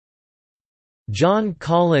John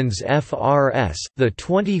Collins FRS, the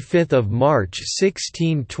 25th of March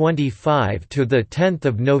 1625 to the 10th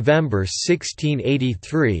of November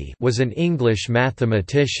 1683, was an English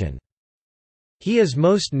mathematician. He is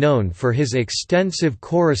most known for his extensive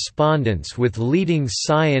correspondence with leading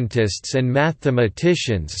scientists and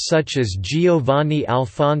mathematicians such as Giovanni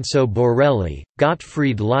Alfonso Borelli,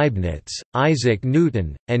 Gottfried Leibniz, Isaac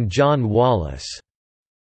Newton, and John Wallis.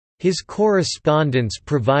 His correspondence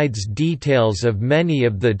provides details of many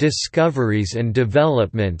of the discoveries and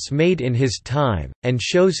developments made in his time, and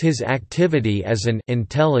shows his activity as an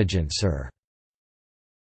intelligencer.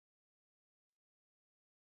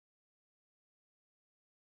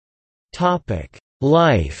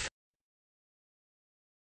 Life.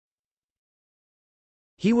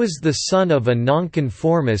 He was the son of a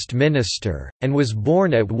nonconformist minister, and was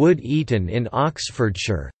born at Wood Eaton in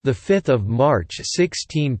Oxfordshire, 5 March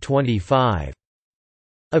 1625.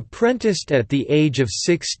 Apprenticed at the age of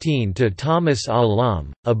 16 to Thomas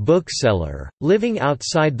Alam, a bookseller, living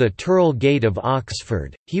outside the Turl Gate of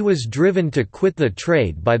Oxford, he was driven to quit the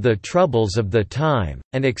trade by the troubles of the time,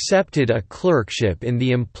 and accepted a clerkship in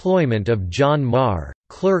the employment of John Marr,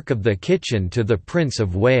 Clerk of the Kitchen to the Prince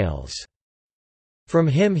of Wales. From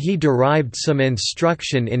him he derived some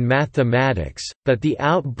instruction in mathematics, but the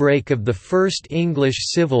outbreak of the First English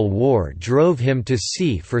Civil War drove him to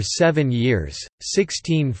sea for 7 years,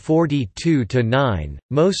 1642–9,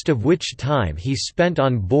 most of which time he spent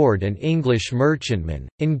on board an English merchantman,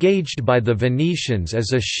 engaged by the Venetians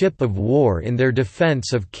as a ship of war in their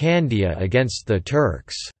defence of Candia against the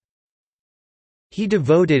Turks. He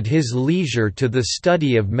devoted his leisure to the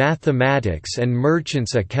study of mathematics and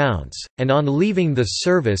merchants' accounts, and on leaving the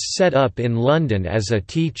service set up in London as a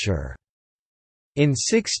teacher. In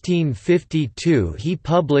 1652 he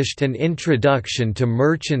published an introduction to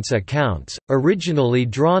merchants' accounts, originally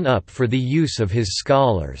drawn up for the use of his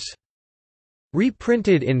scholars.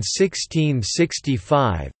 Reprinted in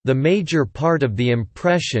 1665, the major part of the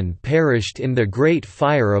impression perished in the Great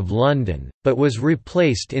Fire of London, but was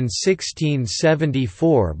replaced in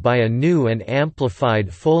 1674 by a new and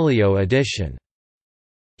amplified folio edition.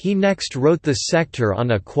 He next wrote the sector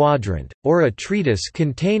on a quadrant, or a treatise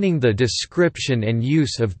containing the description and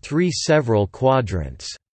use of 3 several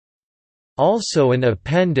quadrants. Also an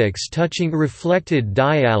appendix touching reflected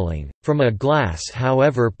dialing, from a glass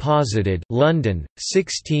however posited London,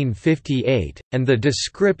 1658, and the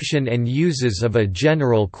description and uses of a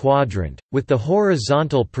general quadrant, with the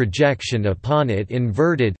horizontal projection upon it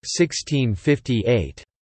inverted 1658.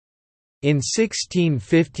 In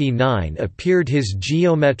 1659 appeared his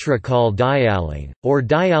Geometrical Dialing, or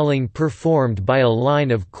dialing performed by a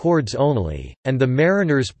line of chords only, and the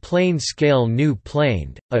Mariner's Plane Scale New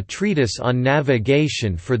Planed, a treatise on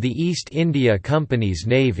navigation for the East India Company's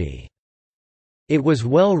navy. It was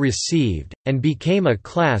well received, and became a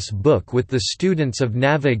class book with the students of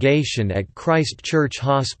navigation at Christ Church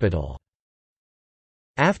Hospital.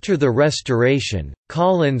 After the Restoration,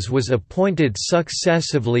 Collins was appointed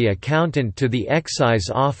successively accountant to the Excise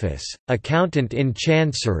Office, accountant in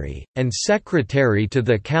Chancery, and secretary to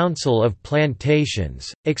the Council of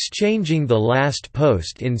Plantations, exchanging the last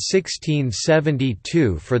post in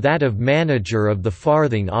 1672 for that of manager of the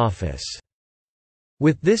Farthing Office.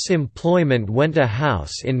 With this employment went a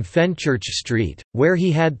house in Fenchurch Street, where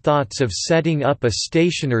he had thoughts of setting up a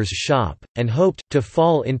stationer's shop, and hoped to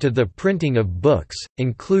fall into the printing of books,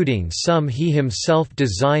 including some he himself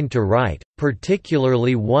designed to write,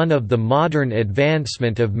 particularly one of the modern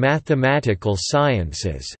advancement of mathematical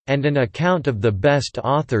sciences, and an account of the best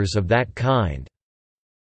authors of that kind.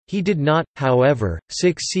 He did not, however,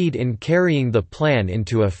 succeed in carrying the plan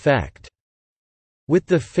into effect. With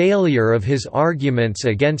the failure of his arguments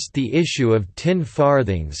against the issue of tin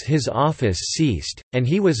farthings his office ceased, and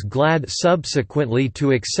he was glad subsequently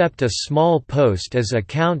to accept a small post as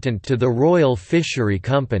accountant to the Royal Fishery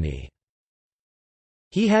Company.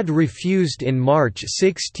 He had refused in March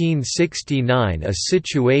 1669 a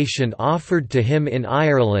situation offered to him in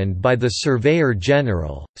Ireland by the Surveyor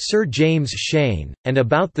General, Sir James Shane, and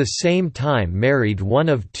about the same time married one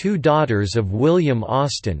of 2 daughters of William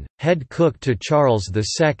Austin, head cook to Charles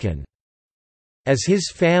II. As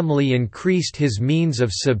his family increased, his means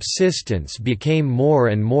of subsistence became more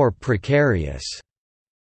and more precarious.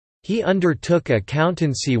 He undertook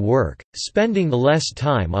accountancy work, spending less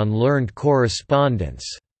time on learned correspondence.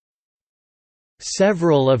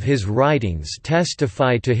 Several of his writings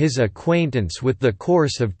testify to his acquaintance with the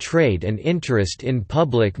course of trade and interest in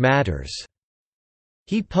public matters.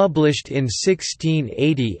 He published in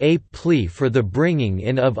 1680 a plea for the bringing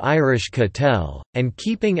in of Irish cattle, and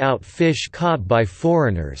keeping out fish caught by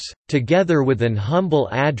foreigners, together with an humble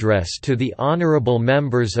address to the honourable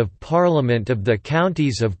members of Parliament of the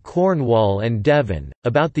counties of Cornwall and Devon,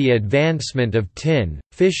 about the advancement of tin,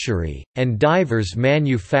 fishery, and divers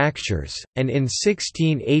manufactures, and in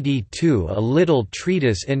 1682 a little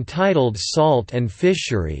treatise entitled Salt and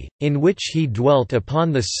Fishery, in which he dwelt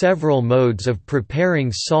upon the several modes of preparing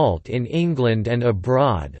salt in England and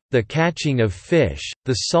abroad, the catching of fish,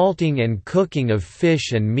 the salting and cooking of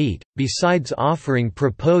fish and meat, besides offering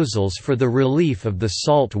proposals for the relief of the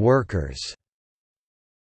salt workers.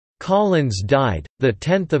 Collins died,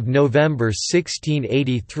 10 November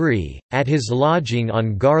 1683, at his lodging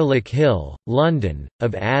on Garlick Hill, London,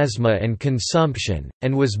 of asthma and consumption,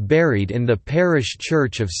 and was buried in the parish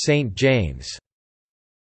church of St James.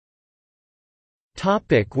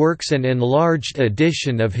 Works: an enlarged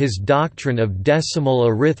edition of his doctrine of decimal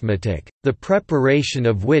arithmetic, the preparation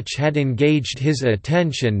of which had engaged his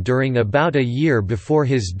attention during about a year before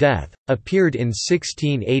his death, appeared in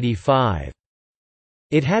 1685.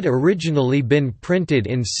 It had originally been printed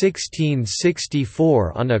in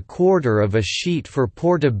 1664 on a quarter of a sheet for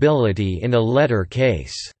portability in a letter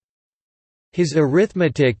case. His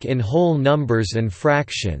arithmetic in whole numbers and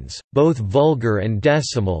fractions, both vulgar and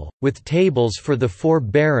decimal, with tables for the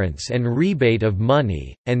forbearance and rebate of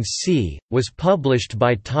money, and c. was published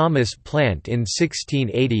by Thomas Plant in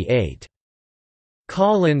 1688.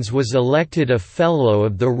 Collins was elected a Fellow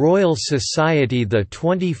of the Royal Society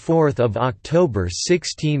 24 October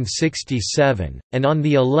 1667, and on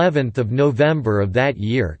the 11th of November of that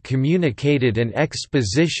year communicated an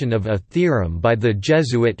exposition of a theorem by the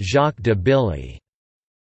Jesuit Jacques de Billy.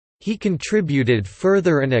 He contributed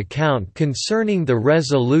further an account concerning the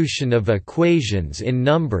resolution of equations in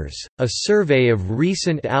numbers, a survey of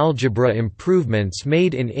recent algebra improvements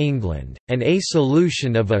made in England, and a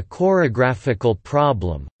solution of a chorographical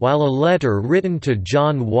problem, while a letter written to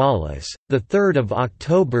John Wallis, 3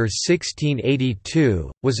 October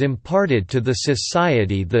 1682, was imparted to the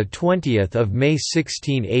Society 20 May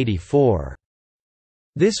 1684.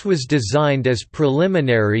 This was designed as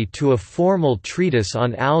preliminary to a formal treatise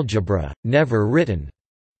on algebra, never written.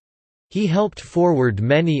 He helped forward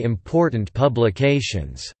many important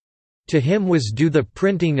publications. To him was due the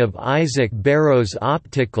printing of Isaac Barrow's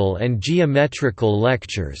optical and geometrical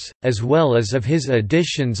lectures, as well as of his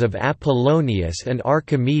editions of Apollonius and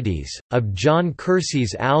Archimedes, of John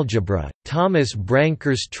Kersey's Algebra, Thomas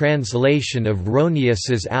Branker's translation of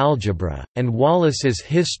Ronius's Algebra, and Wallis's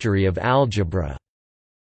History of Algebra.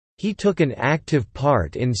 He took an active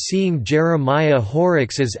part in seeing Jeremiah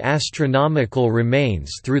Horrocks' astronomical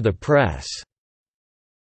remains through the press.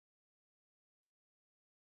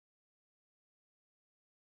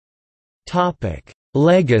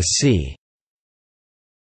 Legacy.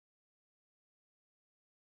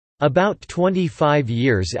 About 25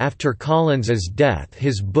 years after Collins's death,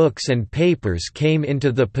 his books and papers came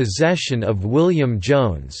into the possession of William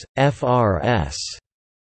Jones, FRS.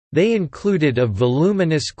 They included a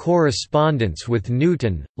voluminous correspondence with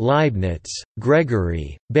Newton, Leibniz,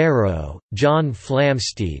 Gregory, Barrow, John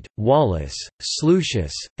Flamsteed, Wallis,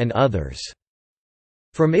 Slucius, and others.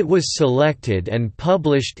 From it was selected and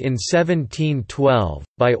published in 1712,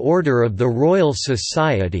 by order of the Royal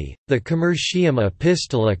Society, the Commercium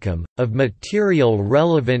Epistolicum, of material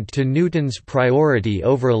relevant to Newton's priority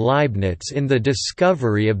over Leibniz in the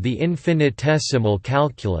discovery of the infinitesimal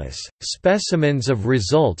calculus. Specimens of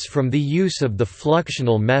results from the use of the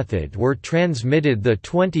fluxional method were transmitted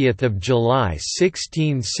 20 July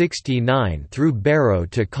 1669 through Barrow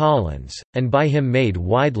to Collins, and by him made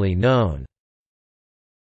widely known.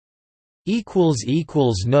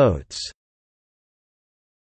 Notes